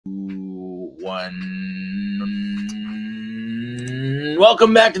One.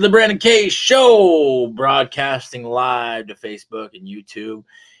 Welcome back to the Brandon K Show, broadcasting live to Facebook and YouTube.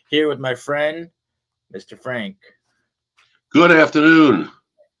 Here with my friend, Mr. Frank. Good afternoon.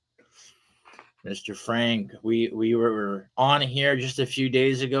 Mr. Frank, we were on here just a few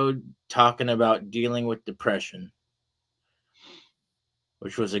days ago talking about dealing with depression,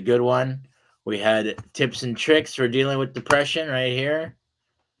 which was a good one. We had tips and tricks for dealing with depression right here.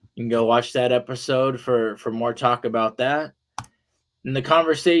 You can go watch that episode for more talk about that. And the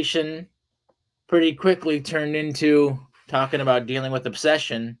conversation pretty quickly turned into talking about dealing with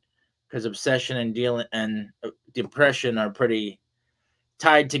obsession, because obsession and depression are pretty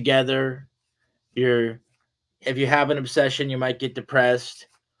tied together. If you have an obsession, you might get depressed.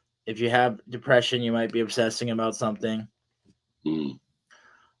 If you have depression, you might be obsessing about something.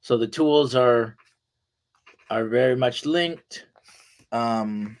 So the tools are very much linked.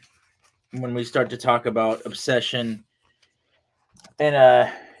 When we start to talk about obsession in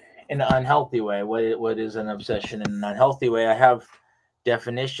an unhealthy way, what is an obsession in an unhealthy way? I have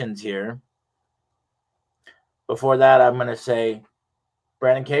definitions here. Before that, I'm going to say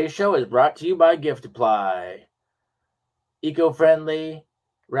Brandon K Show is brought to you by Giftiply. Eco-friendly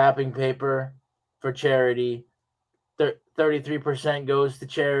wrapping paper for charity. 33% goes to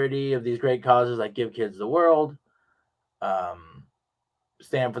charity of these great causes like Give Kids the World.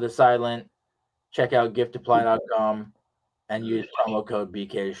 Stand for the Silent. Check out giftiply.com and use promo code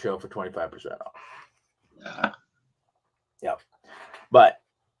BK Show for 25% off. Yep. But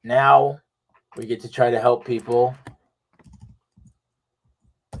now we get to try to help people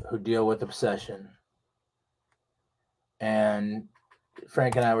who deal with obsession. And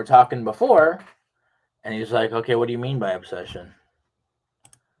Frank and I were talking before, and he's like, okay, what do you mean by obsession?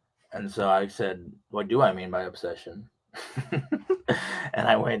 And so I said, what do I mean by obsession? And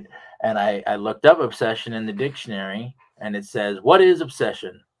I went and I looked up obsession in the dictionary, and it says, what is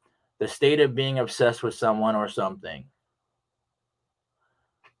obsession? The state of being obsessed with someone or something.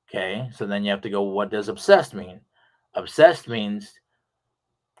 Okay, so then you have to go, what does obsessed mean? Obsessed means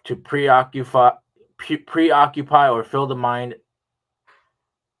to preoccupy or fill the mind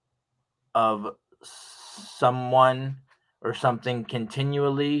of someone or something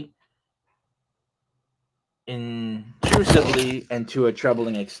continually, intrusively, and to a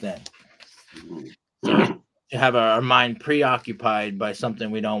troubling extent. So to have our mind preoccupied by something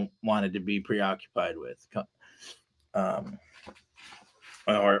we don't want it to be preoccupied with,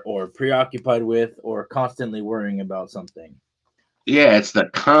 or preoccupied with, or constantly worrying about something. Yeah, it's the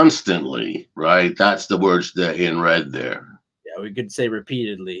constantly, right? That's the words that in red there. Yeah, we could say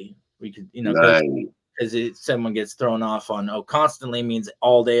repeatedly. We could, Right. because someone gets thrown off on, constantly means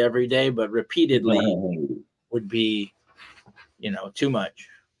all day, every day, but repeatedly would be, too much.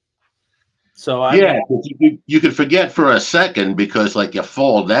 So you could forget for a second because like you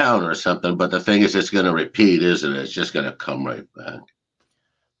fall down or something, but the thing is, it's going to repeat, isn't it? It's just going to come right back.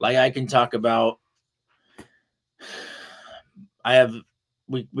 Like I can talk about,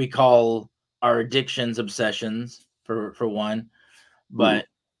 we call our addictions obsessions for one, but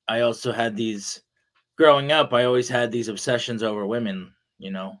I also had these, growing up, I always had these obsessions over women,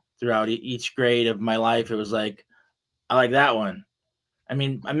 throughout each grade of my life. It was like, I like that one. I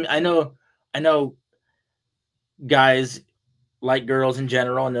know guys like girls in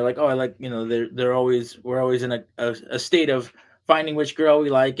general, and they're like, oh, I like, we're always in a state of finding which girl we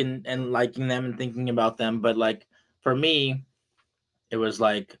like and liking them and thinking about them. But like for me, it was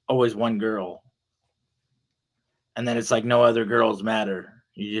like always one girl. And then it's like no other girls matter.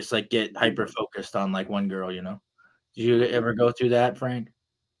 You just like get hyper focused on like one girl, Did you ever go through that, Frank?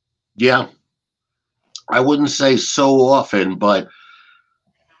 Yeah. I wouldn't say so often, but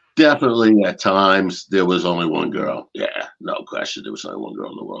definitely at times there was only one girl. Yeah, no question. There was only one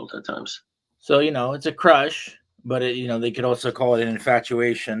girl in the world at times. So, it's a crush, but they could also call it an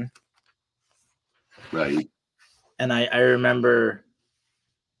infatuation. Right. And I remember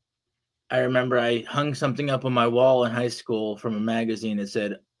I hung something up on my wall in high school from a magazine. It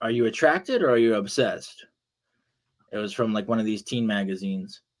said, "Are you attracted or are you obsessed?" It was from like one of these teen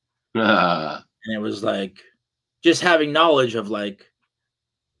magazines. And it was like just having knowledge of like,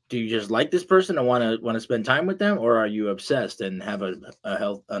 do you just like this person and want to spend time with them, or are you obsessed and have an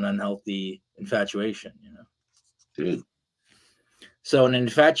unhealthy infatuation, Dude. So an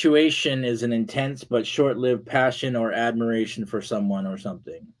infatuation is an intense but short-lived passion or admiration for someone or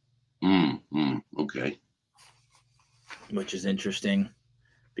something. Okay. Which is interesting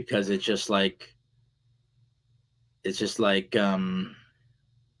because it's just like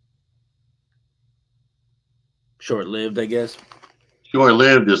short-lived, I guess.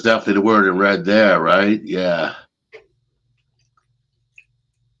 Short-lived is definitely the word in red there, right? Yeah.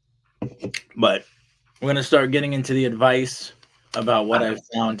 But we're gonna start getting into the advice about what I've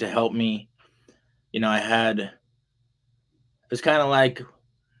found to help me. I had it was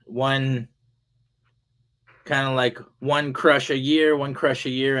one one crush a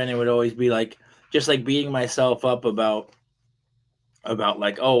year, and it would always be like just like beating myself up about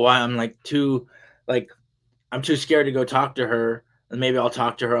like, oh, I'm like too like I'm too scared to go talk to her, and maybe I'll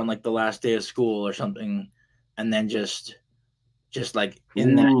talk to her on like the last day of school or something, and then just like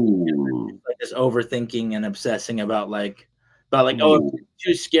in that Ooh. like this overthinking and obsessing about like, oh, Ooh. it's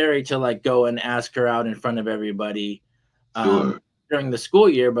too scary to like go and ask her out in front of everybody um, Sure. during the school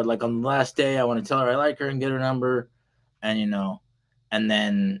year, but like on the last day, I want to tell her I like her and get her number, and and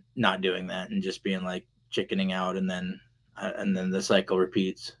then not doing that and just being like chickening out, and then the cycle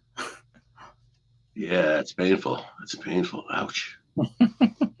repeats. Yeah, it's painful. It's painful. Ouch.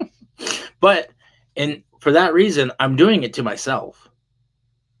 But and for that reason, I'm doing it to myself,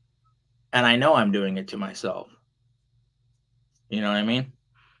 and I know I'm doing it to myself. You know what I mean?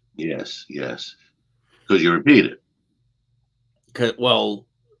 Yes, yes. Because you repeat it.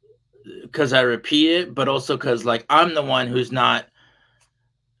 Because I repeat it, but also because like I'm the one who's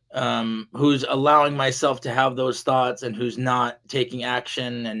allowing myself to have those thoughts and who's not taking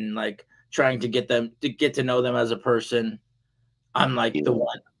action and like trying to get to know them as a person. Yeah,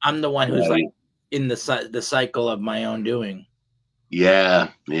 I'm the one who's like right. in the cycle of my own doing. Yeah,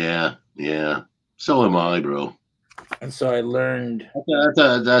 yeah, yeah. So am I, bro. And so I learned.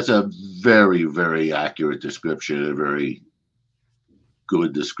 That's a very, very accurate description, a very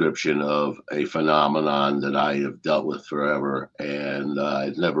good description of a phenomenon that I have dealt with forever and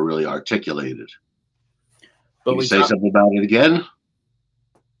I've never really articulated. but Can you we say talk something about it again?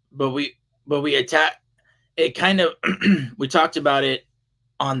 but we attack it kind of we talked about it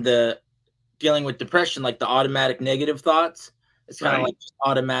on the dealing with depression, like the automatic negative thoughts. It's kind of Right. like just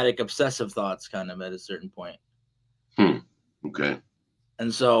automatic obsessive thoughts kind of at a certain point. Hmm. Okay.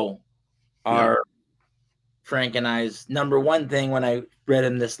 And so Yeah. our Frank and I's number one thing when I read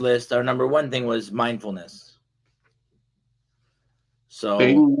him this list, our number one thing was mindfulness. So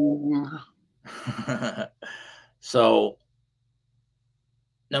Bing. so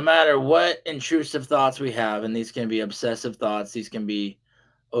no matter what intrusive thoughts we have, and these can be obsessive thoughts, these can be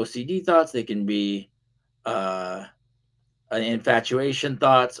OCD thoughts, they can be uh, infatuation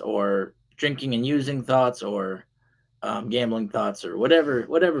thoughts, or drinking and using thoughts, or gambling thoughts, or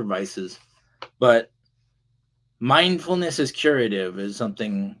whatever vices. But mindfulness is curative, is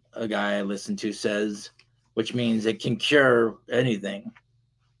something a guy I listen to says, which means it can cure anything.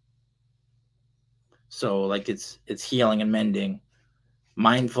 So like it's healing and mending.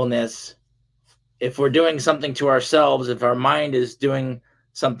 Mindfulness, if we're doing something to ourselves, if our mind is doing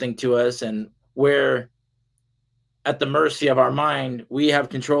something to us and we're at the mercy of our mind, we have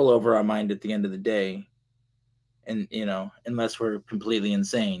control over our mind at the end of the day. And unless we're completely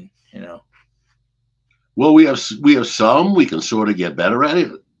insane. Well, we have some. We can sort of get better at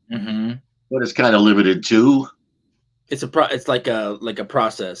it, Mm-hmm. but it's kind of limited too. It's like a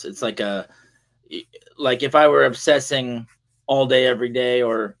process. It's like if I were obsessing all day every day,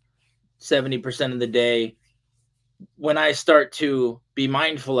 or 70% of the day, when I start to be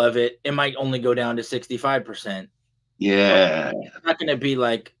mindful of it, it might only go down to 65%. But Yeah. it's not going to be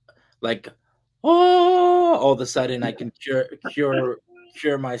like oh, all of a sudden I can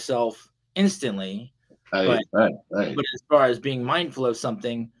cure myself instantly. But Right. Right. Right. but as far as being mindful of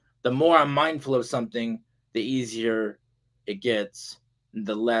something, the more I'm mindful of something, the easier it gets,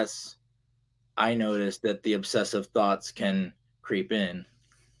 the less I notice that the obsessive thoughts can creep in.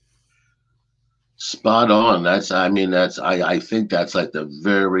 Spot on. That's. I mean. That's. I think that's like the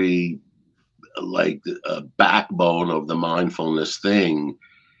very like backbone of the mindfulness thing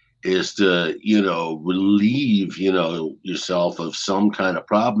is to relieve yourself of some kind of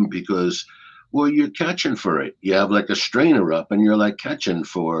problem because well you're catching for it. You have like a strainer up and you're like catching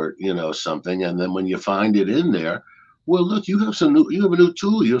for something, and then when you find it in there, well look, you have a new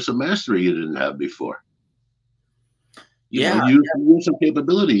tool, you have some mastery you didn't have before. Yeah, You have some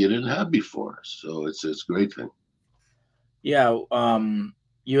capability you didn't have before, so it's a great thing. yeah.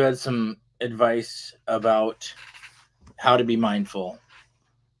 You had some advice about how to be mindful.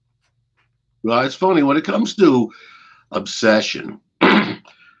 Well, it's funny when it comes to obsession.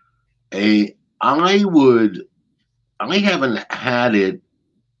 a I would I haven't had it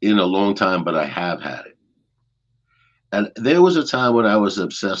in a long time, but I have had it. And there was a time when I was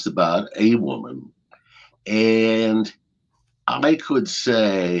obsessed about a woman, and I could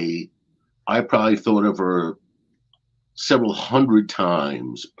say I probably thought of her several hundred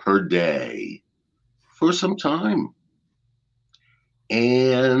times per day for some time.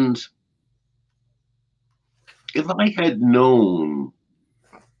 And if I had known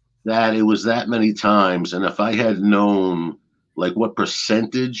that it was that many times, and if I had known like what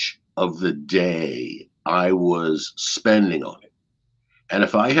percentage of the day I was spending on it, and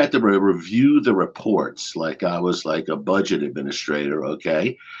if I had to review the reports, like I was like a budget administrator,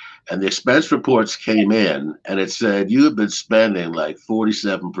 okay, and the expense reports came in and it said you have been spending like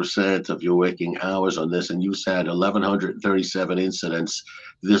 47% of your waking hours on this, and you've had 1,137 incidents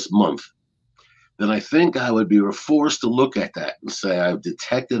this month, then I think I would be forced to look at that and say I've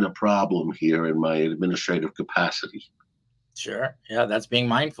detected a problem here in my administrative capacity. Sure. Yeah, that's being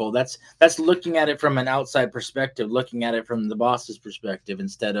mindful. That's looking at it from an outside perspective, looking at it from the boss's perspective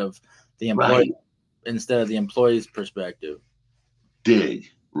Right. instead of the employee's perspective. Dig.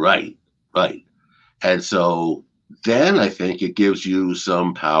 Right. Right. And so then I think it gives you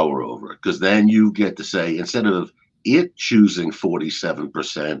some power over it, because then you get to say, instead of it choosing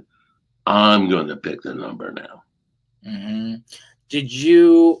 47%, I'm going to pick the number now. Hmm.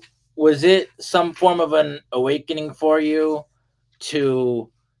 Was it some form of an awakening for you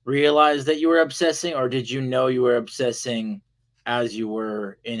to realize that you were obsessing, or did you know you were obsessing as you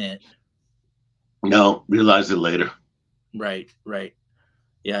were in it? No, realize it later. Right, right.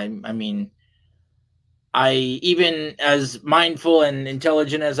 Yeah, I mean, I, even as mindful and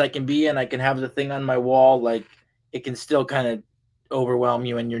intelligent as I can be, and I can have the thing on my wall, like, it can still kind of overwhelm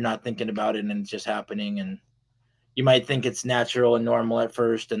you, and you're not thinking about it, and it's just happening, and you might think it's natural and normal at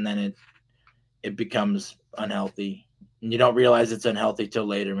first, and then it becomes unhealthy, and you don't realize it's unhealthy till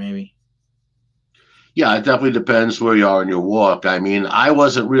later, maybe. Yeah, it definitely depends where you are in your walk. I mean, I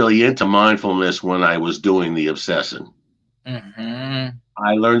wasn't really into mindfulness when I was doing the obsessing. Hmm.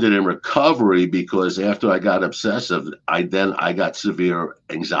 I learned it in recovery, because after I got obsessive, I got severe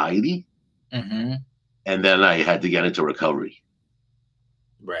anxiety, Hmm. and then I had to get into recovery.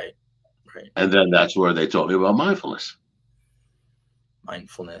 Right, right. And then that's where they taught me about mindfulness.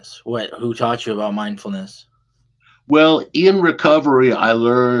 Mindfulness. Who taught you about mindfulness? Well, in recovery, I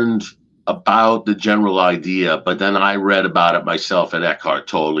learned about the general idea, but then I read about it myself at Eckhart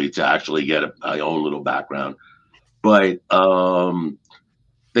Tolle to actually get my own little background. But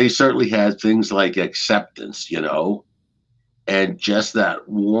they certainly had things like acceptance, and just that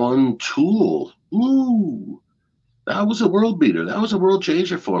one tool. Ooh, that was a world beater. That was a world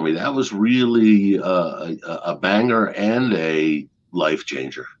changer for me. That was really a banger and a life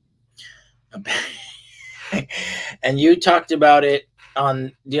changer. And you talked about it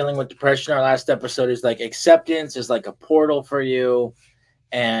on dealing with depression. Our last episode is like acceptance is like a portal for you,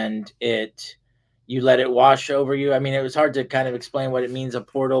 and you let it wash over you. I mean, it was hard to kind of explain what it means, a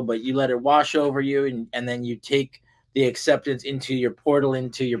portal, but you let it wash over you, and then you take the acceptance into your portal,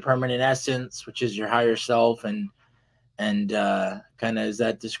 into your permanent essence, which is your higher self, and kind of is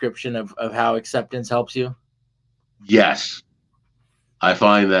that description of how acceptance helps you. Yes, I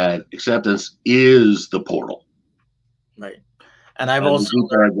find that acceptance is the portal. Right. And I've And the also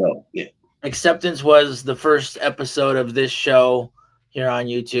deeper I go, yeah. acceptance was the first episode of this show here on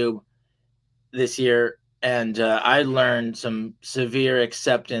YouTube this year, and I learned some severe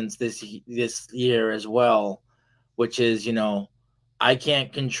acceptance this year as well, which is, I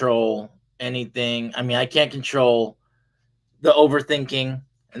can't control anything. I mean, I can't control the overthinking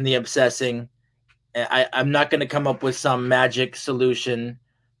and the obsessing. I'm not going to come up with some magic solution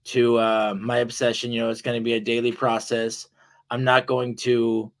to my obsession. It's going to be a daily process. I'm not going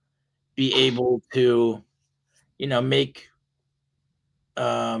to be able to, make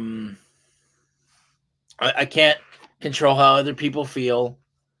um I can't control how other people feel.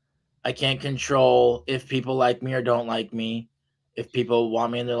 I can't control if people like me or don't like me, if people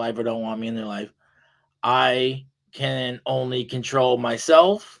want me in their life or don't want me in their life. I can only control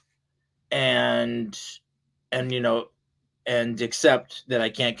myself, and and and accept that I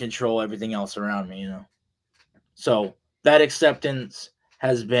can't control everything else around me. So that acceptance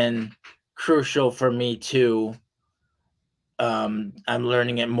has been crucial for me too. I'm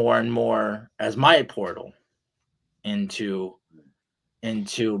learning it more and more as my portal into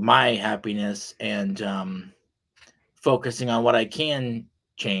my happiness, and focusing on what I can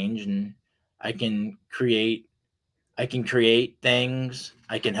change, and I can create I can create things,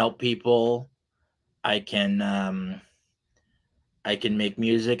 I can help people, I can I can make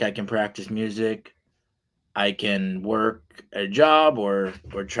music, I can practice music, I can work a job, or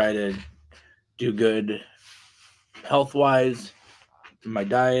try to do good health wise, my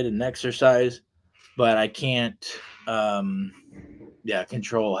diet and exercise, but I can't um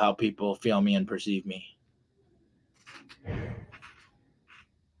control how people feel me and perceive me.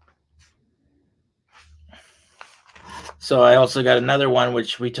 So I also got another one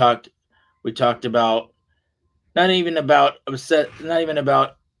which we talked about, not even about upset, not even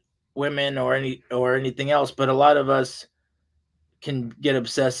about women or anything else, but a lot of us can get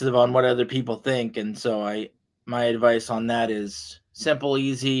obsessive on what other people think. And so I my advice on that is simple,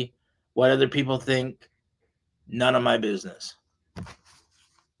 easy. What other people think, none of my business.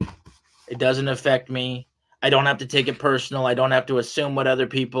 It doesn't affect me. I don't have to take it personal. I don't have to assume what other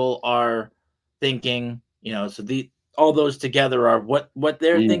people are thinking. So the all those together are what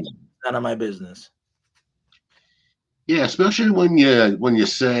they're Yeah. thinking. None of my business. Yeah, especially when you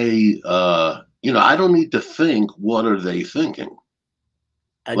say, I don't need to think. What are they thinking?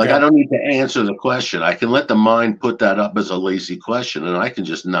 I Like, I got. don't need to answer the question. I can let the mind put that up as a lazy question, and I can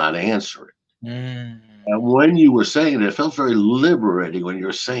just not answer it. Mm, And when you were saying it, it felt very liberating. When you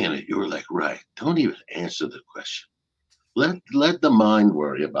were saying it, you were like, right, don't even answer the question. Let the mind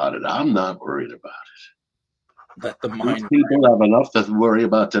worry about it. I'm not worried about let the it. These mind. people have enough to worry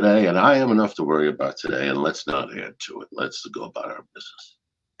about today, and I have enough to worry about today. And let's not add to it. Let's go about our business.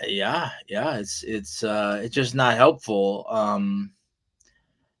 Yeah. It's just not helpful.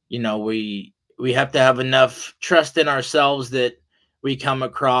 We have to have enough trust in ourselves that we come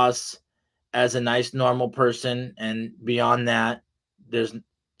across as a nice normal person, and beyond that, there's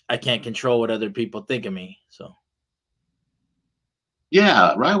I can't control what other people think of me. So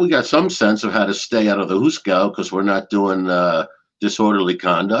Yeah, right. We got some sense of how to stay out of the hoosegow because we're not doing disorderly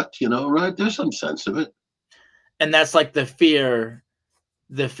conduct. Right? There's some sense of it. and that's like the fear.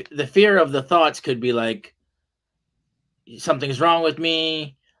 The fear of the thoughts could be like, something's wrong with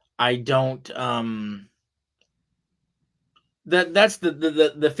me. I don't that's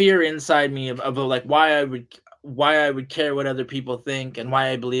the fear inside me of like why I would care what other people think, and why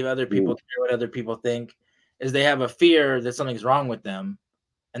I believe other Mm. people care what other people think, is they have a fear that something's wrong with them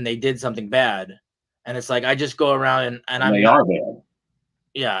and they did something bad. And it's like I just go around and And I'm they not. are bad.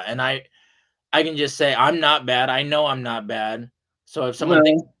 Yeah, and I can just say I'm not bad. I know I'm not bad. So if someone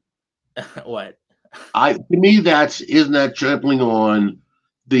thinks Well, what? to me, isn't that trampling on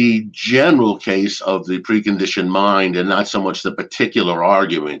the general case of the preconditioned mind and not so much the particular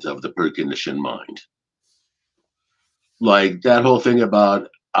argument of the preconditioned mind. Like that whole thing about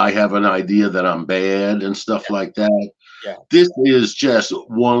I have an idea that I'm bad and stuff like that. Yeah. This is just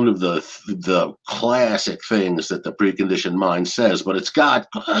one of the classic things that the preconditioned mind says, but it's got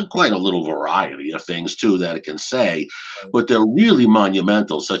quite a little variety of things too that it can say, but they're really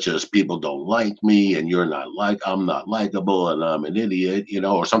monumental, such as people don't like me, and I'm not likable, and I'm an idiot,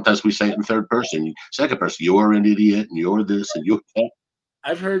 or sometimes we say it in third person, second person, you're an idiot, and you're this, and you're that.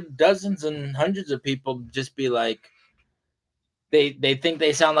 I've heard dozens and hundreds of people just be like, they think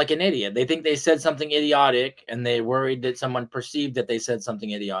they sound like an idiot. They think they said something idiotic, and they're worried that someone perceived that they said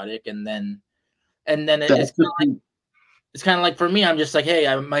something idiotic, and then That's it's kind of like, for me, I'm just like, hey,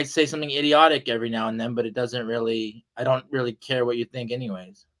 I might say something idiotic every now and then, but I don't really care what you think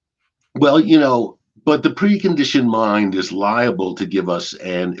anyways. Well, but the preconditioned mind is liable to give us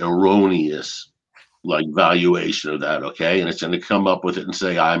an erroneous like valuation of that, okay? And it's going to come up with it and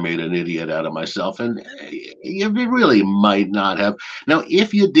say, I made an idiot out of myself. And you really might not have. Now,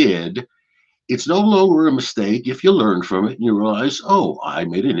 if you did, it's no longer a mistake if you learn from it and you realize, oh, I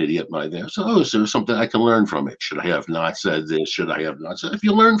made an idiot by there. So, is there something I can learn from it? Should I have not said this? Should I have not said? If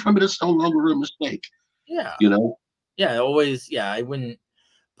you learn from it, it's no longer a mistake, Yeah. you know? Yeah. Always. Yeah. I wouldn't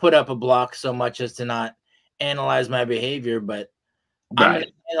put up a block so much as to not analyze my behavior, but I'm going Right.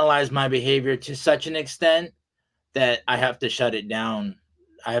 to analyze my behavior to such an extent that I have to shut it down.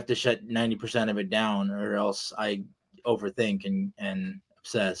 I have to shut 90% of it down, or else I overthink and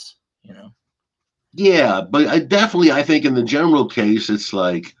obsess. Yeah, but I think in the general case, it's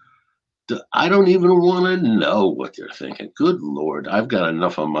like, I don't even want to know what they're thinking. Good Lord, I've got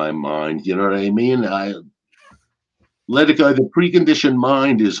enough on my mind. You know what I mean? I let it go. The preconditioned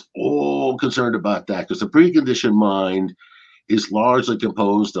mind is all concerned about that because the preconditioned mind is largely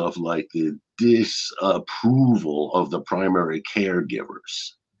composed of like the disapproval of the primary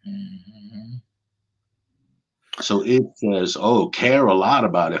caregivers. Mhm. So it says, "Oh, care a lot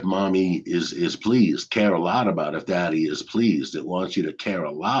about if mommy is pleased. Care a lot about if daddy is pleased. It wants you to care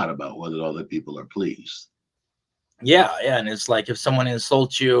a lot about whether other people are pleased." Yeah, and it's like if someone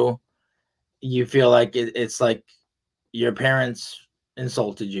insults you, you feel like it's like your parents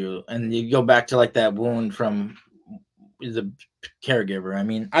insulted you, and you go back to like that wound from the caregiver. I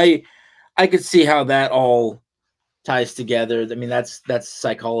mean, I could see how that all ties together. I mean, that's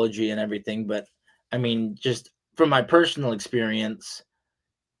psychology and everything, but I mean, just from my personal experience,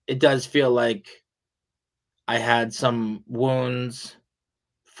 it does feel like I had some wounds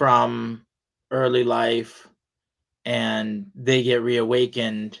from early life and they get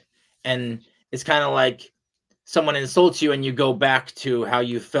reawakened. And it's kind of like someone insults you and you go back to how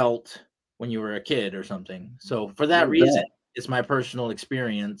you felt when you were a kid or something. So for that Like reason, that. it's my personal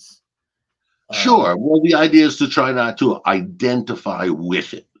experience. Sure. Well, the idea is to try not to identify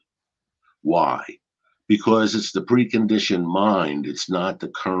with it. Why? Because it's the preconditioned mind. It's not the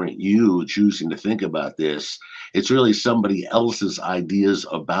current you choosing to think about this. It's really somebody else's ideas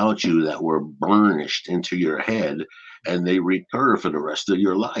about you that were burnished into your head and they recur for the rest of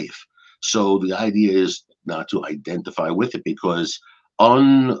your life. So the idea is not to identify with it because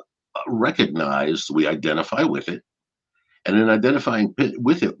unrecognized, we identify with it. And in identifying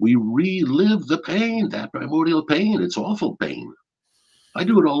with it, we relive the pain, that primordial pain. It's awful pain. I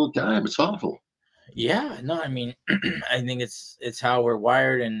do it all the time. It's awful. Yeah, no, I mean, I think it's how we're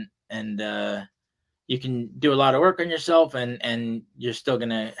wired, and you can do a lot of work on yourself, and you're still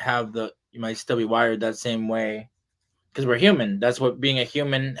gonna have you might still be wired that same way because we're human. That's what being a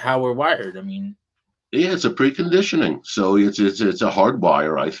human, how we're wired. I mean, Yeah, it's a preconditioning. So it's a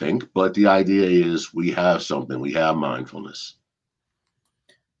hardwire, I think. But the idea is we have something. We have mindfulness,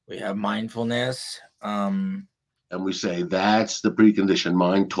 we have mindfulness. and we say that's the preconditioned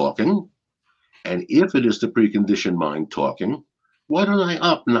mind talking. And if it is the preconditioned mind talking, why don't I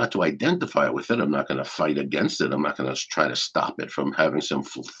opt not to identify with it? I'm not going to fight against it. I'm not going to try to stop it from having some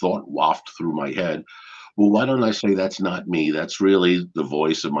thought waft through my head. Well, why don't I say that's not me? That's really the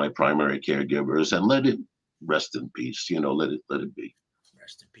voice of my primary caregivers, and let it rest in peace. Let it be.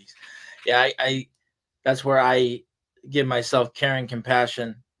 Rest in peace. Yeah, I that's where I give myself care and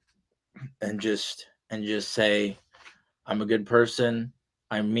compassion, and just say I'm a good person.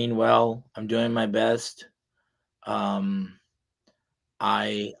 I mean well. I'm doing my best. Um,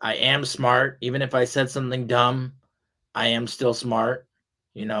 I am smart. Even if I said something dumb, I am still smart.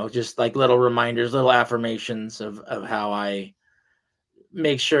 Just like little reminders, little affirmations of how I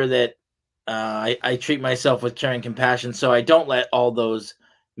make sure that I treat myself with care and compassion, so I don't let all those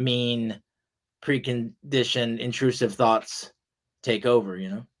mean, preconditioned, intrusive thoughts take over.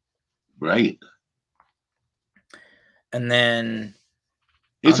 Right. And then,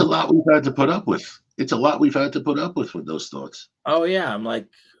 It's a lot we've had to put up with. It's a lot we've had to put up with those thoughts. oh yeah, I'm like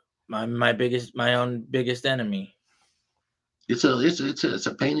my own biggest enemy. It's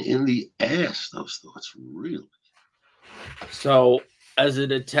a pain in the ass. Those thoughts, really. So as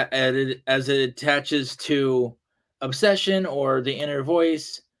it attaches to obsession or the inner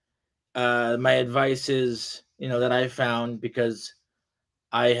voice, my advice is, that I found, because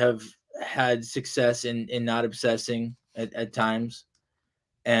I have had success in not obsessing at times,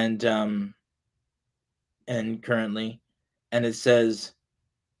 and currently, and it says,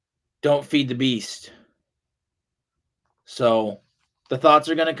 don't feed the beast. So the thoughts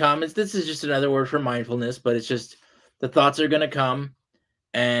are going to come. This is just another word for mindfulness, but it's just the thoughts are going to come,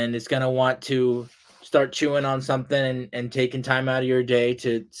 and it's going to want to start chewing on something, and taking time out of your day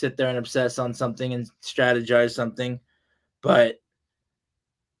to sit there and obsess on something and strategize something, but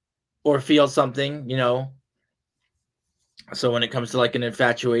or feel something. So when it comes to like an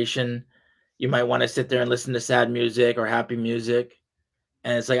infatuation, you might want to sit there and listen to sad music or happy music,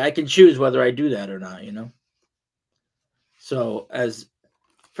 and it's like I can choose whether I do that or not. So as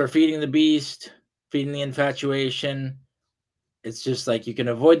for feeding the beast, feeding the infatuation, it's just like you can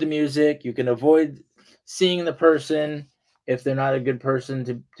avoid the music, you can avoid seeing the person if they're not a good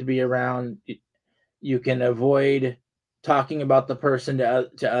person to be around. You can avoid talking about the person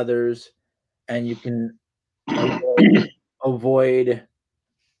to others, and you can avoid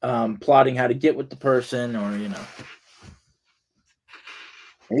plotting how to get with the person, or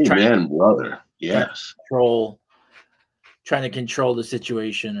trying Amen, brother. trying to Yes. control trying to control the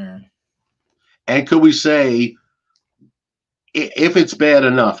situation. Or And could we say, if it's bad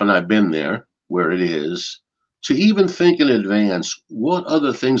enough, and I've been there where it is, to even think in advance, what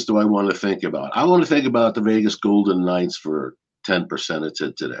other things do I want to think about? I want to think about the Vegas Golden Knights for 10%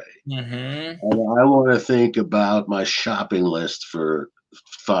 of today. mm-hmm. And I want to think about my shopping list for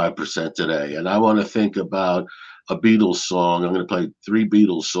 5% today. And I want to think about a Beatles song. I'm going to play 3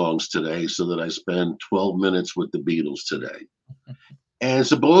 Beatles songs today so that I spend 12 minutes with the Beatles today. And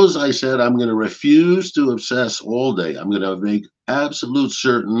suppose I said I'm going to refuse to obsess all day. I'm going to make absolute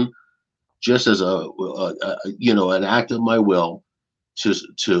certain, just as an act of my will,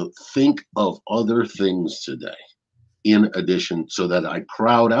 to think of other things today in addition, so that I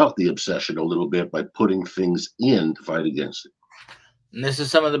crowd out the obsession a little bit by putting things in to fight against it. And this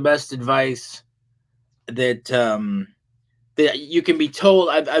is some of the best advice that you can be told.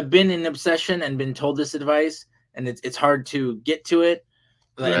 I've been in obsession and been told this advice, and it's hard to get to it,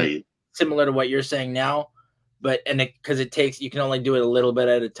 and Right. similar to what you're saying now. but because it takes, you can only do it a little bit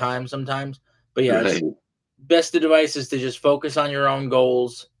at a time sometimes. But yeah, it's Right. best advice is to just focus on your own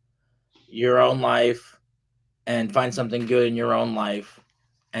goals, your own life, and find something good in your own life,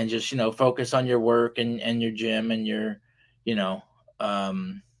 and just focus on your work and your gym and you know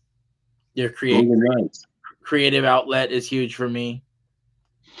um your Really nice. creative outlet is huge for me.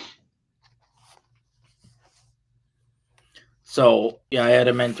 So yeah, I had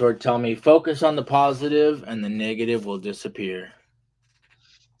a mentor tell me focus on the positive and the negative will disappear.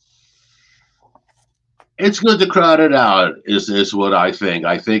 It's good to crowd it out. Is what I think.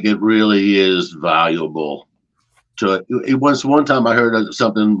 I think it really is valuable. To it was one time I heard that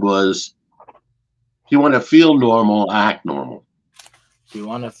something was, if you want to feel normal, act normal. If you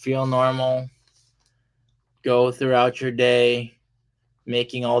want to feel normal, go throughout your day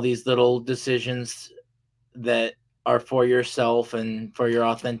making all these little decisions that are for yourself and for your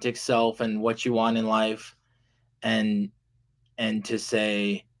authentic self and what you want in life, and to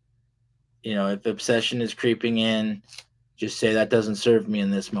say, if obsession is creeping in, just say that doesn't serve me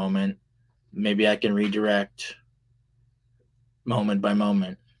in this moment. Maybe I can redirect moment by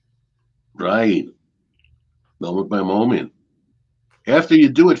moment. Right. Moment by moment. After you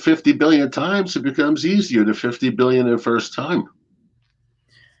do it 50 billion times, it becomes easier to 50 billion the first time.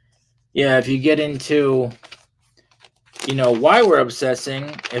 Yeah, if you get into, why we're obsessing,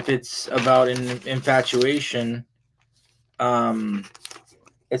 if it's about an infatuation, um,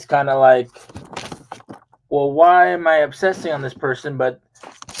 it's kind of like, well, why am I obsessing on this person,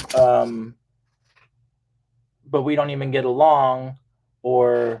 um, but we don't even get along,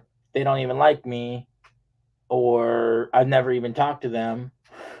 or they don't even like me, or I've never even talked to them.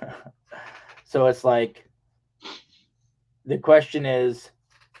 So it's like the question is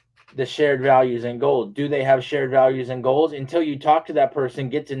the shared values and goals. Do they have shared values and goals? Until you talk to that person,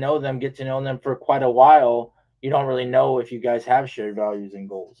 get to know them for quite a while, you don't really know if you guys have shared values and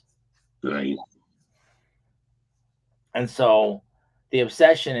goals. Right. And so the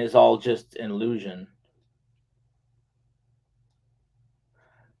obsession is all just an illusion.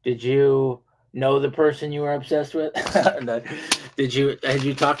 Did you know the person you were obsessed with? Had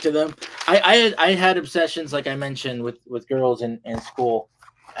you talked to them? I had obsessions, like I mentioned, with girls in school.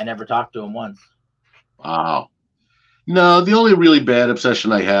 I never talked to them once. Wow. No, the only really bad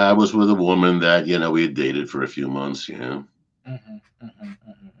obsession I had was with a woman that, we had dated for a few months, Mm-hmm, mm-hmm,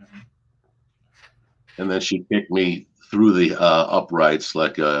 mm-hmm. and then she kicked me through the uprights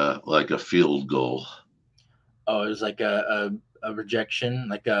like a field goal. Oh, it was like a rejection,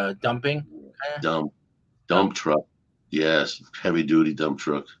 like a dumping. Dump Dump. dump truck. Yes, heavy duty dump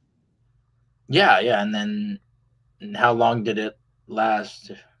truck. Yeah, yeah. And then how long did it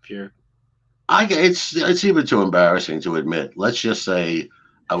last? If you're It's even too embarrassing to admit. Let's just say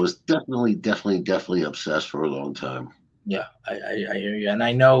I was definitely obsessed for a long time. Yeah, I hear you, and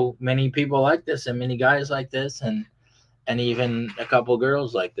I know many people like this, and many guys like this, and even a couple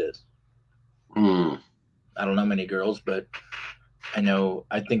girls like this. Hmm. I don't know many girls, but I know.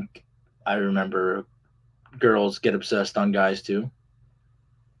 I think I remember girls get obsessed on guys too.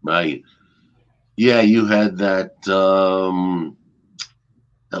 Right. Yeah, you had that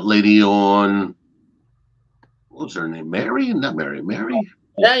lady on, what was her name? Mary? Not Mary. Mary?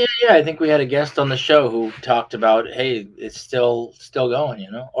 Yeah, yeah, yeah. I think we had a guest on the show who talked about, hey, it's still going,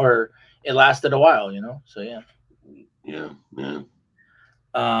 or it lasted a while, So yeah. Yeah, yeah.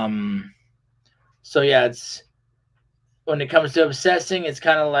 Um. So yeah, it's when it comes to obsessing, it's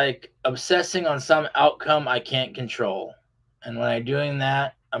kind of like obsessing on some outcome I can't control, and when I'm doing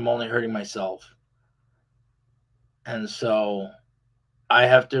that, I'm only hurting myself. And so I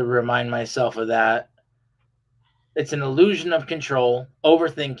have to remind myself of that. It's an illusion of control,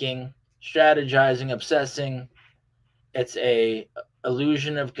 overthinking, strategizing, obsessing. It's a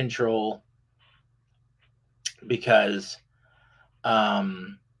illusion of control because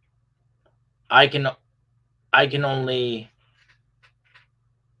um, I can I can only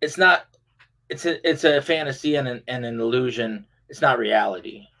it's not it's a fantasy and an illusion. It's not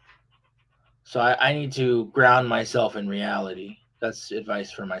reality. So I need to ground myself in reality. That's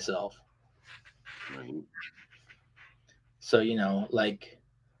advice for myself. Right. So like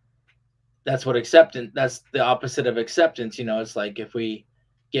that's the opposite of acceptance. It's like if we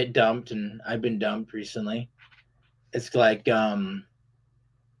get dumped, and I've been dumped recently, it's like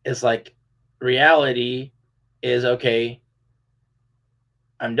it's like reality is okay,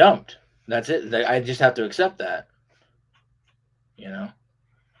 I'm dumped. That's it. I just have to accept that, you know.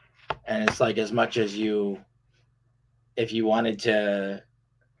 And it's like as much as if you wanted to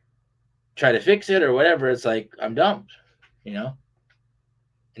try to fix it or whatever, it's like I'm dumped, you know,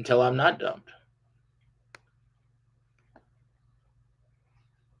 until I'm not dumped.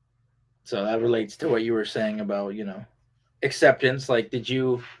 So that relates to what you were saying about, acceptance. Like, did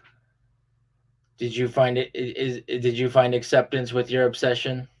you find did you find acceptance with your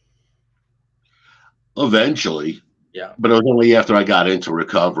obsession? Eventually, Yeah. but it was only after I got into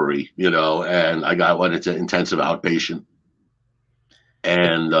recovery, and went into intensive outpatient,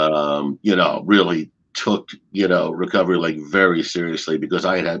 and really took recovery like very seriously, because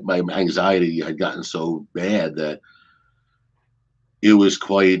I had my anxiety had gotten so bad that it was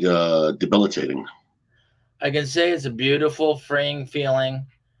quite debilitating. I can say it's a beautiful, freeing feeling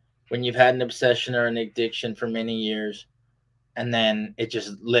when you've had an obsession or an addiction for many years, and then it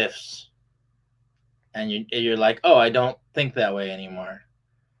just lifts, and you're like, oh, I don't think that way anymore.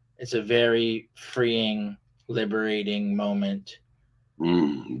 It's a very freeing, liberating moment.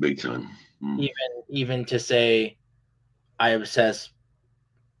 Big time. Even to say, I obsess,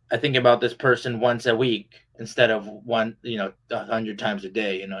 I think about this person once a week instead of 100 times a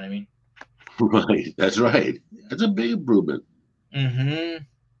day. You know what I mean? Right, that's right. That's a big improvement. Mm-hmm.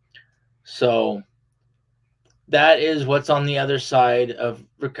 So that is what's on the other side of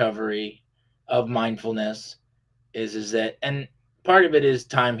recovery, of mindfulness, is that, and part of it is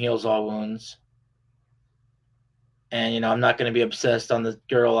time heals all wounds. And I'm not going to be obsessed on the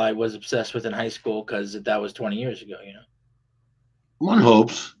girl I was obsessed with in high school, because that was 20 years ago. One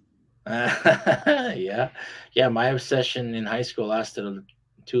hopes. Yeah, yeah. My obsession in high school lasted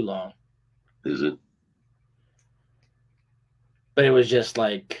too long, Is it? but it was just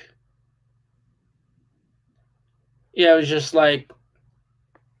like, yeah, it was just like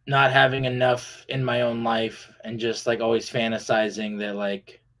not having enough in my own life, and just like always fantasizing that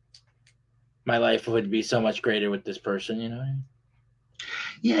like my life would be so much greater with this person.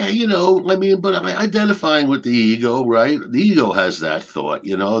 Yeah, but I identifying with the ego, right? The ego has that thought,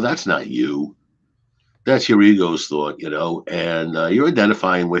 that's not you. That's your ego's thought, and you're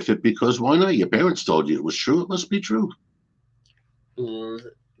identifying with it because why not? Your parents told you it was true. It must be true.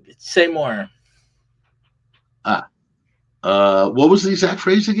 Say more. Ah, what was the exact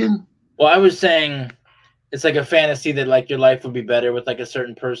phrase again? Well, I was saying it's like a fantasy that like your life would be better with like a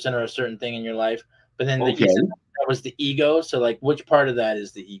certain person or a certain thing in your life, but then you Okay. said that was the ego. So like, which part of that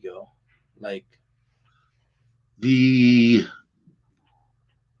is the ego? Like, The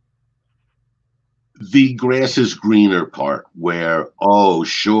the grass is greener part, where, oh,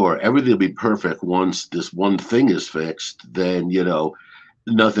 sure, everything will be perfect once this one thing is fixed, then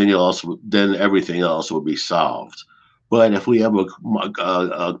nothing else, then everything else will be solved. But if we have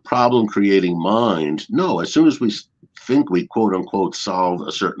a problem creating mind, no, as soon as we think we quote unquote solve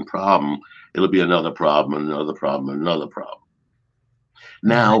a certain problem, it'll be another problem, another problem, another problem. mhm.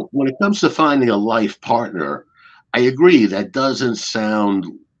 Now, when it comes to finding a life partner, I agree that doesn't sound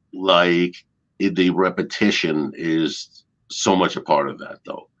like the repetition is so much a part of that,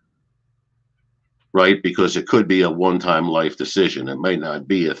 though, right? Because it could be a one-time life decision. It might not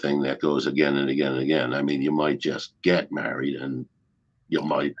be a thing that goes again and again and again. I mean, you might just get married and you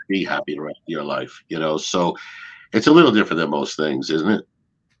might be happy the rest of your life, So it's a little different than most things, isn't it?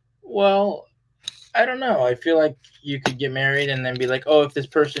 Well, I don't know. I feel like you could get married and then be like, oh, if this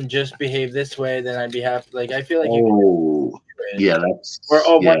person just behaved this way, then I'd be happy. Like, I feel like you could Oh, do it. yeah, Or, that's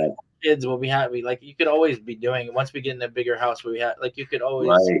oh, once yeah, kids will be happy. Like, you could always be doing it. Once we get in a bigger house, we have like you could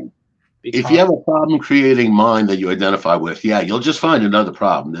always right. be If you calm. have a problem creating mind that you identify with, yeah, you'll just find another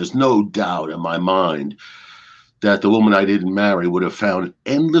problem. There's no doubt in my mind that the woman I didn't marry would have found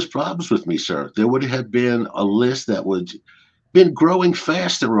endless problems with me, sir. There would have been a list that would been growing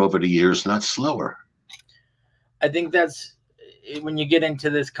faster over the years, not slower. I think that's when you get into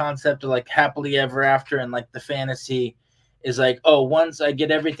this concept of like happily ever after, and like the fantasy is like, oh, once I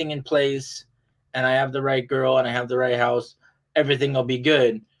get everything in place and I have the right girl and I have the right house, everything will be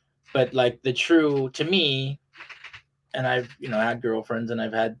good. But like the true to me, and I've had girlfriends and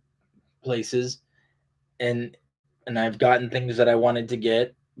I've had places, and I've gotten things that I wanted to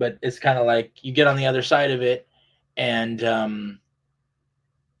get, but it's kind of like you get on the other side of it, and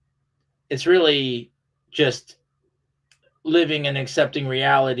it's really just living and accepting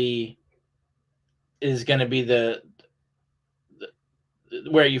reality is going to be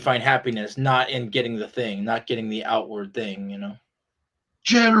where you find happiness, not in getting the thing, not getting the outward thing.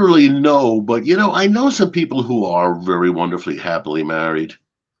 Generally, no, but I know some people who are very wonderfully happily married.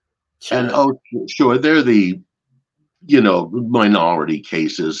 And Sure. oh, sure, they're the, minority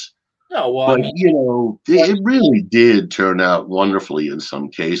cases. No, well, I But mean, it really did turn out wonderfully in some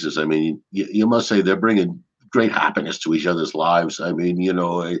cases. I mean, you must say they're bringing great happiness to each other's lives. I mean,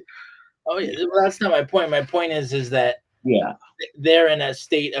 oh yeah, well, that's not my point. My point is that yeah, they're in a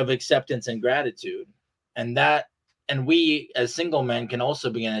state of acceptance and gratitude, and that and we as single men can also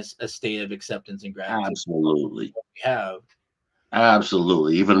be in a state of acceptance and gratitude. Absolutely. We have.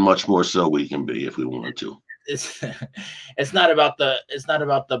 Absolutely. Even much more so we can be if we want to. It's it's not about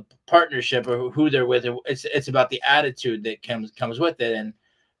the partnership or who they're with. It's about the attitude that comes with it, and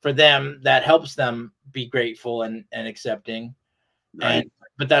for them that helps them be grateful and accepting. And Right.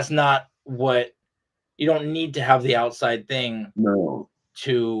 but that's not what you don't need to have the outside thing No.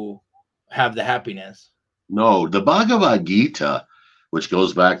 to have the happiness. No. The Bhagavad Gita, which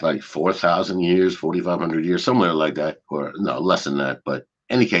goes back like 4,000 years, 4,500 years, somewhere like that, or no, less than that. But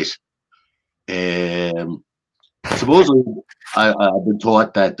any case, um, supposedly I've been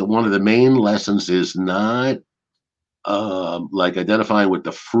taught that one of the main lessons is not like identifying with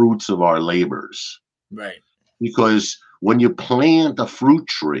the fruits of our labors. Right. Because when you plant a fruit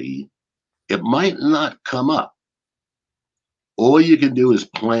tree, it might not come up. All you can do is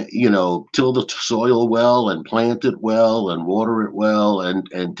plant, till the soil well and plant it well and water it well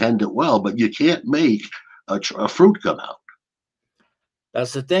and tend it well, but you can't make a fruit come out.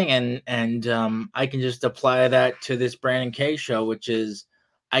 That's the thing, and I can just apply that to this Brandon K show, which is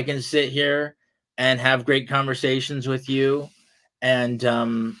I can sit here and have great conversations with you, and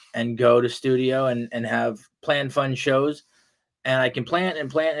go to studio and have planned fun shows, and I can plant and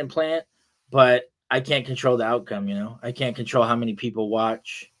plant and plant, but I can't control the outcome. I can't control how many people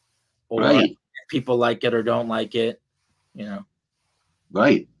watch or Right, if people like it or don't like it. You know,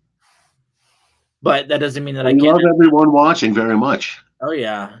 right. but that doesn't mean that I We can't. love everyone watching very much. Oh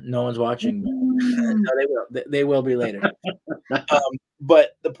yeah, no one's watching. No, they will. They will be later.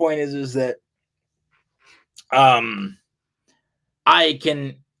 But the point is that um, I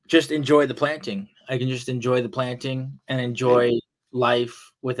can just enjoy the planting. I can just enjoy the planting and Dig, enjoy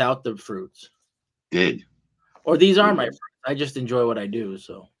life without the fruits. dig. Or these are my fruits. I just enjoy what I do.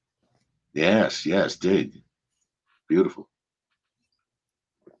 So, Yes, yes, dig. Beautiful.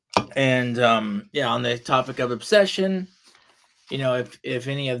 and yeah, on the topic of obsession, if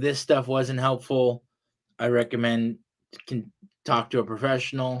any of this stuff wasn't helpful, I recommend can talk to a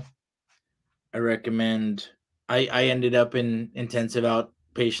professional. I recommend. I ended up in intensive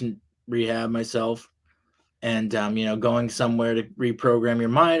outpatient rehab myself, and going somewhere to reprogram your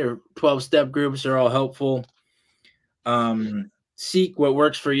mind, or 12-step groups are all helpful. Seek what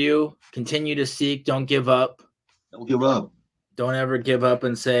works for you. Continue to seek. Don't give up. Don't give up. Don't ever give up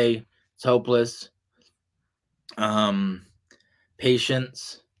and say it's hopeless. Um,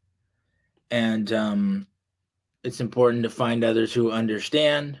 Patience, and it's important to find others who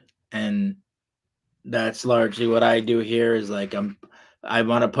understand, and that's largely what I do here. Is like I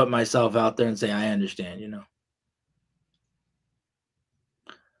want to put myself out there and say I understand.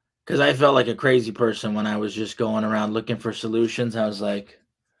 Because I felt like a crazy person when I was just going around looking for solutions. I was like,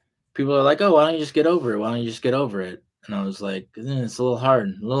 people are like, "Oh, why don't you just get over it? Why don't you just get over it?" And I was like, It's a little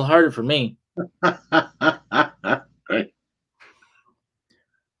harder for me." Right.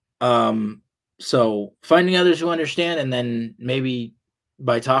 So finding others who understand, and then maybe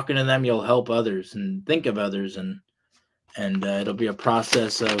by talking to them, you'll help others and think of others, and it'll be a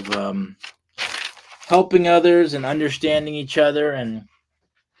process of helping others and understanding each other, and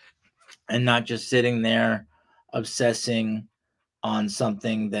not just sitting there obsessing on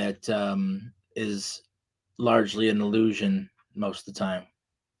something that is largely an illusion most of the time.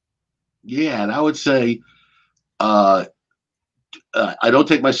 Yeah, and I would say uh, I don't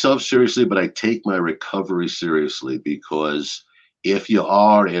take myself seriously, but I take my recovery seriously because if you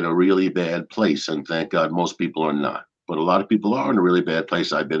are in a really bad place, and thank God most people are not, but a lot of people are in a really bad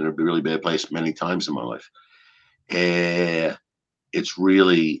place. I've been in a really bad place many times in my life. And it's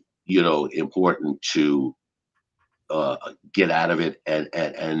really, important to get out of it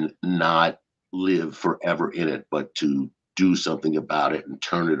and not live forever in it, but to do something about it and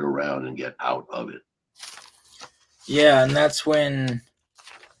turn it around and get out of it. Yeah, and that's when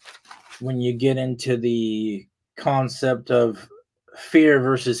you get into the concept of fear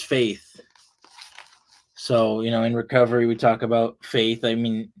versus faith. So, in recovery, we talk about faith. I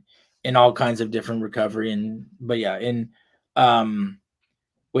mean, in all kinds of different recovery, but yeah, um,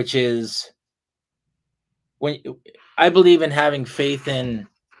 which is when I believe in having faith in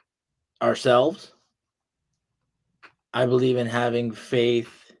ourselves. I believe in having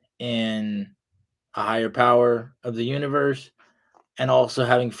faith in a higher power of the universe, and also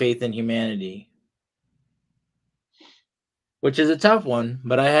having faith in humanity, which is a tough one,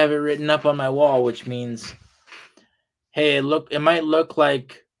 but I have it written up on my wall, which means, hey, it might look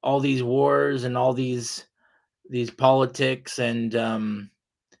like all these wars and all these politics and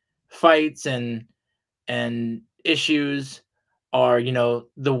fights and issues are,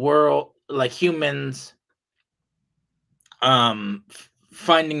 the world, like humans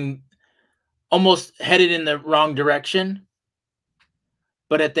finding almost headed in the wrong direction.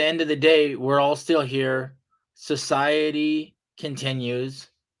 But at the end of the day, we're all still here. Society continues.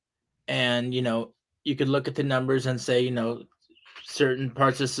 And, you could look at the numbers and say, certain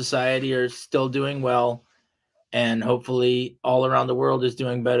parts of society are still doing well. And hopefully all around the world is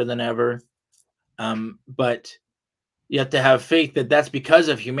doing better than ever. But you have to have faith that that's because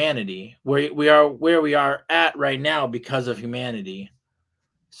of humanity. We are where we are at right now because of humanity.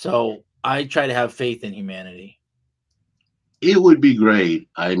 So I try to have faith in humanity. It would be great.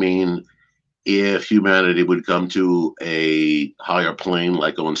 I mean, if humanity would come to a higher plane,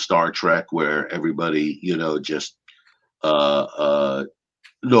 like on Star Trek, where everybody, just uh, uh,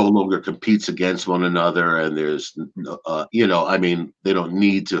 no longer competes against one another, and there's, I mean, they don't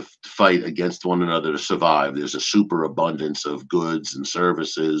need to fight against one another to survive. There's a super abundance of goods and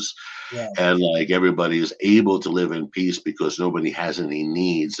services, Yeah. and like everybody is able to live in peace because nobody has any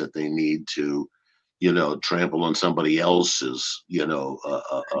needs that they need to, trample on somebody else's,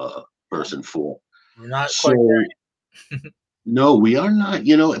 person for. We're not quite So there. no, we are not,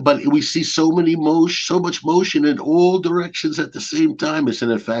 but we see so much motion in all directions at the same time.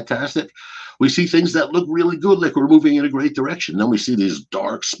 Isn't it fantastic? We see things that look really good, like we're moving in a great direction. Then we see these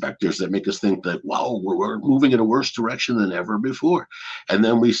dark specters that make us think that, wow, we're moving in a worse direction than ever before. And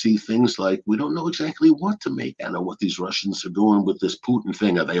then we see things like we don't know exactly what to make out of what these Russians are doing with this Putin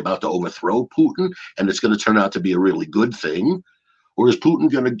thing. Are they about to overthrow Putin and it's going to turn out to be a really good thing? Or is Putin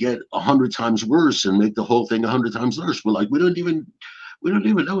going to get 100 times worse and make the whole thing 100 times worse? We're like, we don't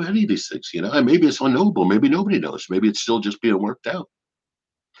even know any of these things, And maybe it's unknowable. Maybe nobody knows. Maybe it's still just being worked out.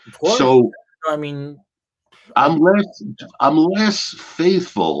 Of course. So I mean, I'm less, I'm less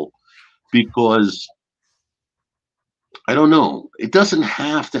faithful because I don't know. It doesn't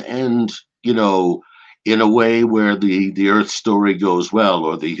have to end, in a way where the Earth story goes well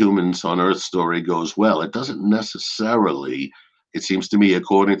or the humans on Earth story goes well. It doesn't necessarily, it seems to me,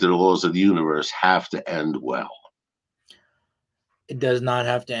 according to the laws of the universe, have to end well. it does not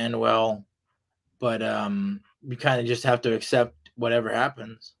have to end well, but we kind of just have to accept whatever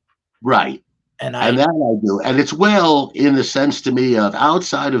happens. Right. And And that I do. And it's well in the sense to me of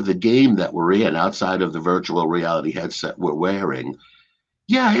outside of the game that we're in, outside of the virtual reality headset we're wearing.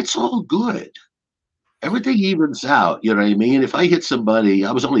 Yeah, it's all good. Everything evens out. You know what I mean? If I hit somebody,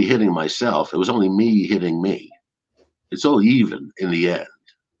 I was only hitting myself. It was only me hitting me. It's all even in the end.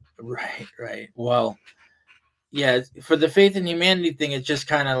 right. Well, yeah, for the faith in humanity thing, it's just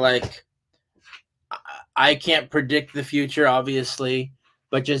kind of like I can't predict the future, obviously,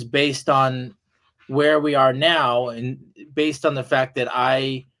 but just based on where we are now and based on the fact that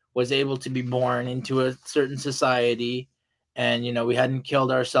I was able to be born into a certain society and we hadn't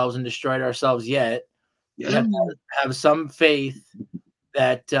killed ourselves and destroyed ourselves yet, we Yeah, have to have some faith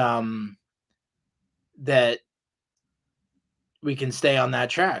that that we can stay on that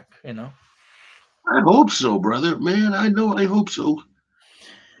track. I hope so, brother. Man, I know I hope so.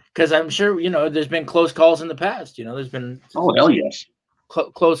 Because I'm sure there's been close calls in the past. There's been Oh, hell yes.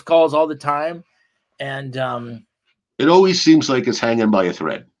 close calls all the time, and It always seems like it's hanging by a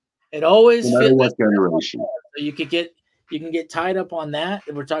thread, it always no matter feels what generation. so you can get tied up on that.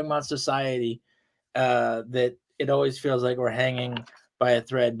 If we're talking about society, that it always feels like we're hanging by a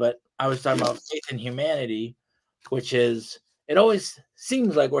thread. But I was talking about faith in humanity, which is it always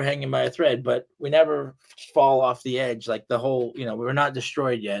seems like we're hanging by a thread, but we never fall off the edge. Like the whole, we're not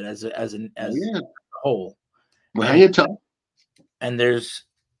destroyed yet as Yeah, a whole. we're And hanging tough. and there's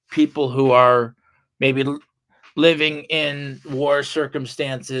people who are maybe living in war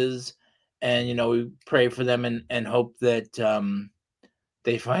circumstances, and we pray for them and hope that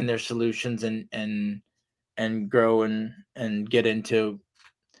they find their solutions and grow and get into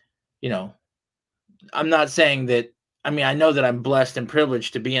you know I'm not saying that. I mean, I know that I'm blessed and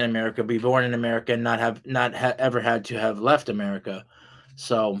privileged to be in America, be born in America, and ever had to have left America.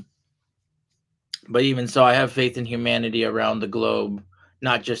 So, but even so, I have faith in humanity around the globe,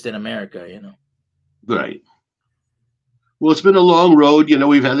 not just in America. Right. Well, it's been a long road.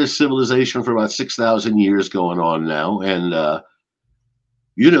 We've had this civilization for about 6,000 years going on now, and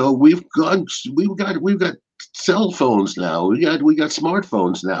we've got cell phones now. We got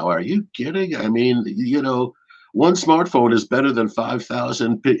smartphones now. Are you kidding? I mean, one smartphone is better than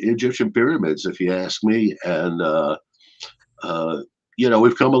 5,000 Egyptian pyramids, if you ask me. And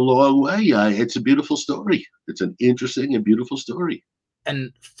we've come a long way. It's a beautiful story. It's an interesting and beautiful story.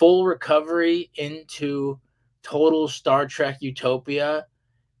 And full recovery into total Star Trek utopia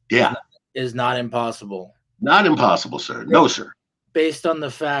Yeah, is not impossible. not impossible, sir. No, sir. Based on the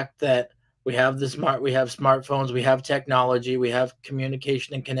fact that We have we have smartphones, we have technology, we have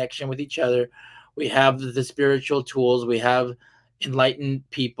communication and connection with each other. We have the spiritual tools, we have enlightened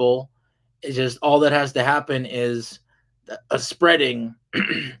people. It's just all that has to happen is a spreading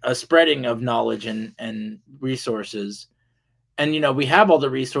a spreading of knowledge and resources. And we have all the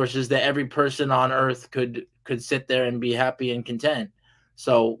resources that every person on earth could sit there and be happy and content.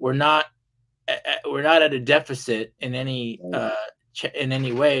 So we're not at a deficit in any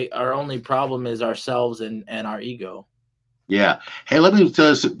way. Our only problem is ourselves and our ego. Yeah. Hey, let me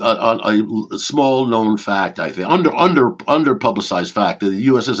tell you a small known fact. I think under publicized fact that the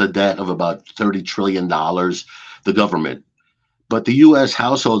U.S. has a debt of about $30 trillion, the government, but the U.S.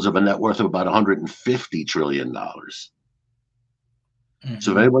 households have a net worth of about $150 trillion. So if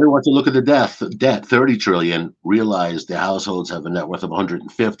Mm-hmm. anybody wants to look at the debt 30 trillion, realize the households have a net worth of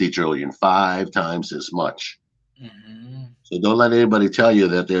 150 trillion, 5 times as much. Mm-hmm. So don't let anybody tell you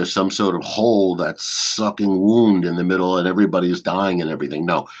that there's some sort of hole, that's sucking wound in the middle and everybody's dying and everything.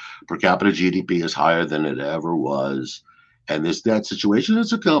 No, per capita GDP is higher than it ever was. And this debt situation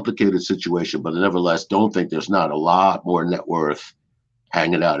is a complicated situation, but nevertheless, don't think there's not a lot more net worth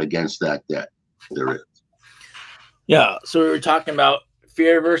hanging out against that debt. There is. Yeah. So we were talking about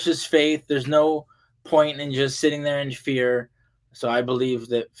fear versus faith. There's no point in just sitting there in fear. So I believe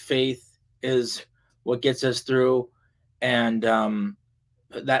that faith is what gets us through, and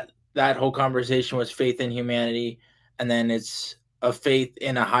that whole conversation was faith in humanity, and then it's a faith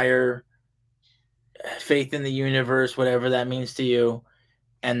in a higher faith in the universe, whatever that means to you,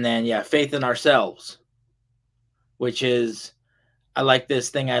 and then faith in ourselves, which is I like this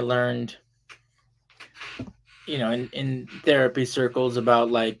thing I learned, in therapy circles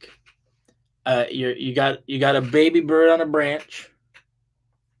about like you got a baby bird on a branch,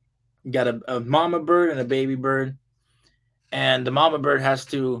 you got a mama bird and a baby bird, and the mama bird has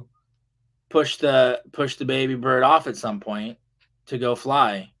to push the baby bird off at some point to go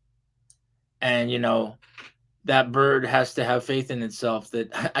fly, and that bird has to have faith in itself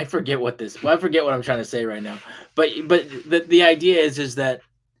that I forget I forget what I'm trying to say right now, but the idea is that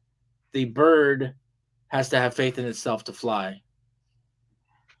the bird has to have faith in itself to fly,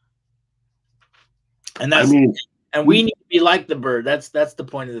 and I that's mean, and we need to be like the bird. That's the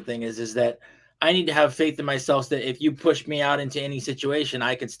point of the thing is that I need to have faith in myself that if you push me out into any situation,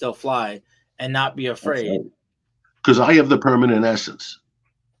 I can still fly and not be afraid. because I have the permanent essence.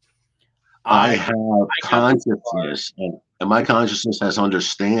 I I have I got this far. consciousness, and my consciousness has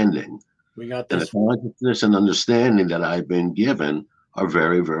understanding. We got And the this far. consciousness and understanding that I've been given are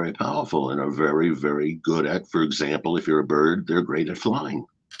very, very powerful and are very, very good at, for example, if you're a bird, they're great at flying.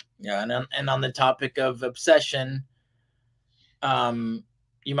 Yeah, and on the topic of obsession, um,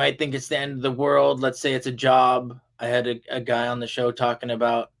 you might think it's the end of the world. Let's say it's a job. I had a guy on the show talking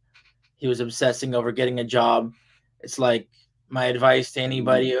about he was obsessing over getting a job. It's like my advice to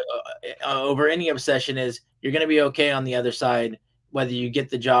anybody over any obsession is you're going to be okay on the other side, whether you get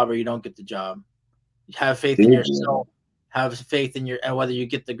the job or you don't get the job. Have faith in Big one. yourself. Have faith in and whether you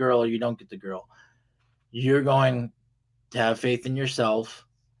get the girl or you don't get the girl. You're going to have faith in yourself,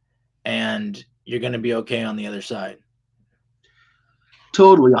 and you're going to be okay on the other side.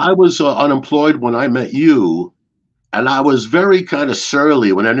 Totally. I was unemployed when I met you, and I was very kind of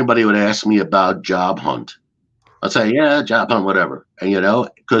surly when anybody would ask me about job hunt. I'd say, yeah, job hunt, whatever. And,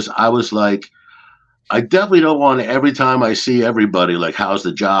 because I was like, I definitely don't want to, every time I see everybody, like, how's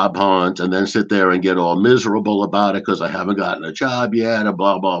the job hunt? And then sit there and get all miserable about it because I haven't gotten a job yet, and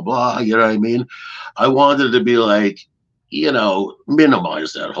blah, blah, blah. You know what I mean? I wanted to be like,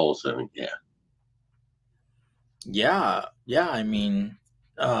 minimize that whole thing. Yeah. Yeah. I mean,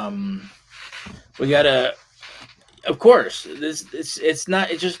 we gotta. Of course, it's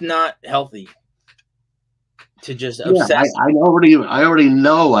just not healthy to just Yeah, obsess. I already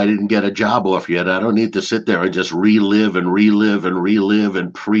know I didn't get a job offer yet. I don't need to sit there and just relive and relive and relive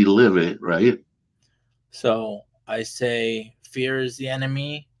and pre-live it, right? So I say fear is the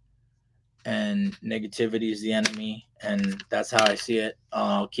enemy and negativity is the enemy, and that's how I see it.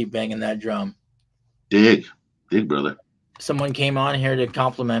 I'll keep banging that drum. Dig, dig, brother. Someone came on here to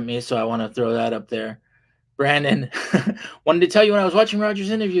compliment me, so I want to throw that up there. Brandon, wanted to tell you when I was watching Roger's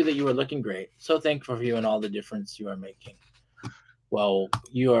interview that you were looking great. So thankful for you and all the difference you are making. Well,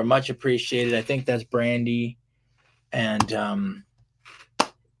 you are much appreciated. I think that's Brandy. And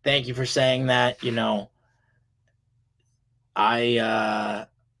thank you for saying that. Not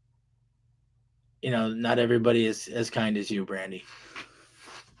everybody is as kind as you, Brandy.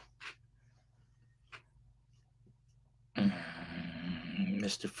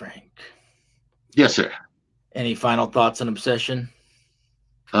 Mr. Frank. Yes, sir. Any final thoughts on obsession?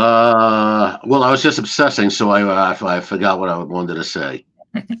 Well, I was just obsessing, so I forgot what I wanted to say.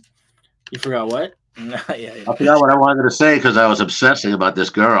 You forgot what? Yeah, yeah. I forgot what I wanted to say because I was obsessing about this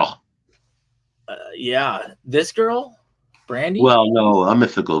girl. Yeah. This girl, Brandy. Well, no, a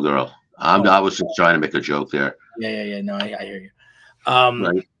mythical girl. Oh, I was just trying to make a joke there. yeah, yeah, yeah. No, I hear you. Um,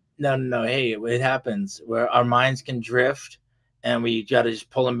 Right. no, no, no. Hey, it happens where our minds can drift, and we got to just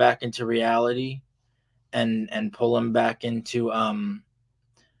pull them back into reality, and pull them back into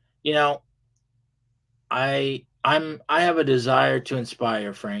you know, I have a desire to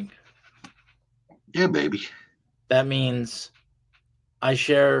inspire, Frank. Yeah, baby. That means I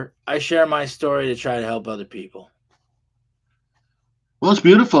share my story to try to help other people. Well, it's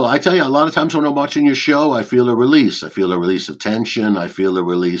beautiful. I tell you, a lot of times when I'm watching your show, I feel a release. I feel a release of tension. I feel a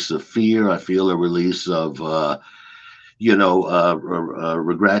release of fear. I feel a release of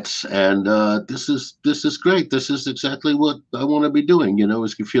regrets. And this is great. This is exactly what I want to be doing.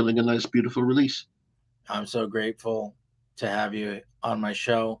 Is feeling a nice, beautiful release. I'm so grateful to have you on my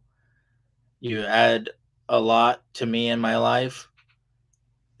show. You add a lot to me in my life.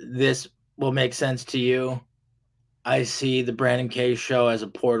 This will make sense to you. I see the Brandon K show as a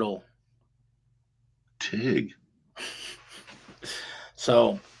portal. Tig.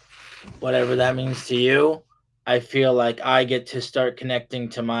 So, whatever that means to you, I feel like I get to start connecting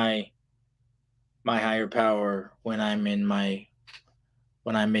to my higher power when I'm making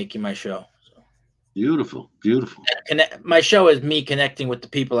my show. So, Beautiful, beautiful. my show is me connecting with the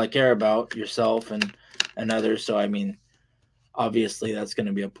people I care about, yourself and others. So I mean, obviously that's going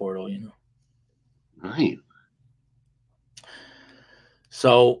to be a portal, you know. Right.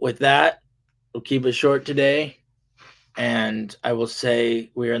 So with that, we'll keep it short today. And I will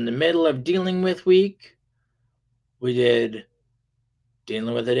say we're in the middle of dealing with week. We did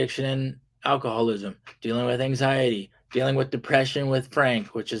dealing with addiction and alcoholism, dealing with anxiety, dealing with depression with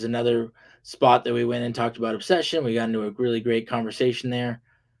Frank, which is another spot that we went and talked about obsession. We got into a really great conversation there.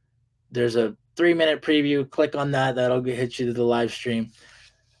 There's a 3-minute preview. Click on that. That'll hit you to the live stream.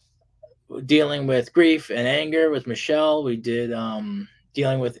 Dealing with grief and anger with Michelle. We did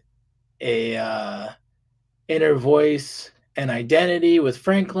dealing with a inner voice and identity with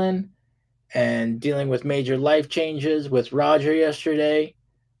Franklin, and dealing with major life changes with Roger yesterday.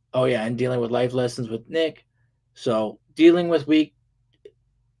 Oh yeah, and dealing with life lessons with Nick. So dealing with week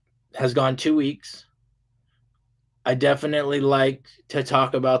has gone 2 weeks. I definitely like to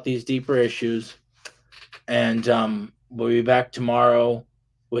talk about these deeper issues, and we'll be back tomorrow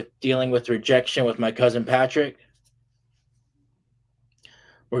with dealing with rejection with my cousin Patrick.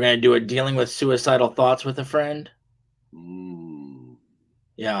 We're gonna do a dealing with suicidal thoughts with a friend. Mm.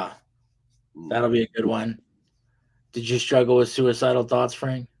 Yeah, that'll be a good one. Did you struggle with suicidal thoughts,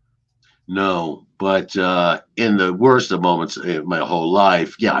 Frank? No, but in the worst of moments in my whole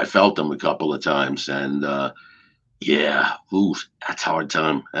life, yeah, I felt them a couple of times, and yeah, ooh, that's hard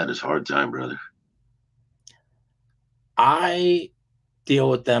time. That is hard time, brother. I deal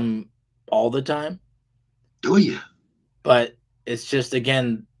with them all the time, Do you? but it's just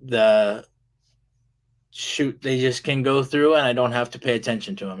again the shoot they just can go through and I don't have to pay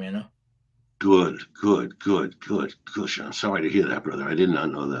attention to them, you know. Good, good, good, good. Gosh, I'm sorry to hear that, brother. I did not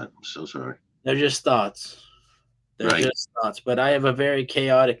know that. I'm so sorry. They're just thoughts. They're Right. just thoughts, but I have a very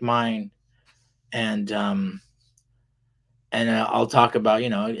chaotic mind, and I'll talk about, you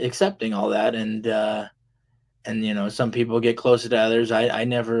know, accepting all that, and you know, some people get closer to others. I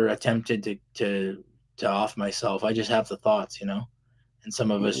never attempted to off myself. I just have the thoughts, you know, and some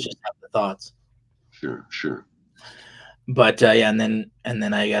of us Mhm. just have the thoughts. Sure, sure. But yeah, and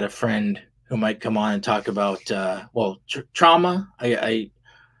then I got a friend who might come on and talk about trauma. I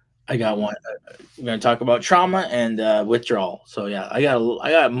got one. We're gonna talk about trauma and withdrawal. So yeah, I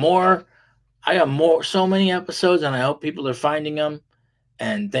got more, so many episodes, and I hope people are finding them.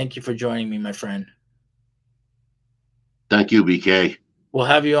 And thank you for joining me, my friend. Thank you, BK. We'll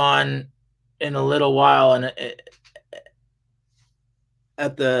have you on in a little while, and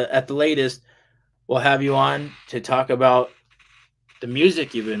at the latest, we'll have you on to talk about the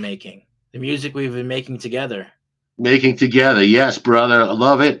music you've been making, the music we've been making together. Making together. Yes, brother. I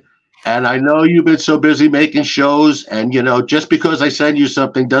love it. And I know you've been so busy making shows, and just because I send you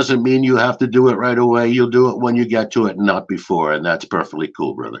something doesn't mean you have to do it right away. You'll do it when you get to it, not before, and that's perfectly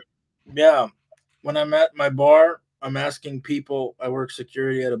cool, brother. Yeah, when I'm at my bar, I'm asking people. I work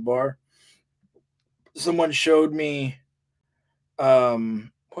security at a bar. Someone showed me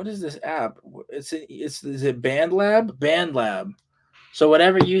what is this app? It's is it BandLab? BandLab. So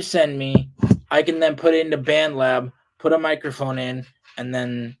whatever you send me, I can then put it into BandLab, put a microphone in, and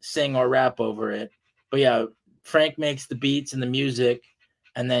then sing or rap over it. But yeah, Frank makes the beats and the music,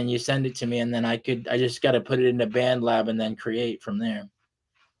 and then you send it to me, and then I just got to put it into BandLab and then create from there.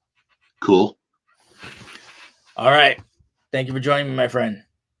 Cool. All right. Thank you for joining me, my friend.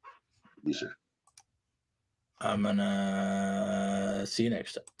 Yes, sir. I'm gonna see you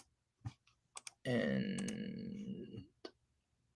next time. And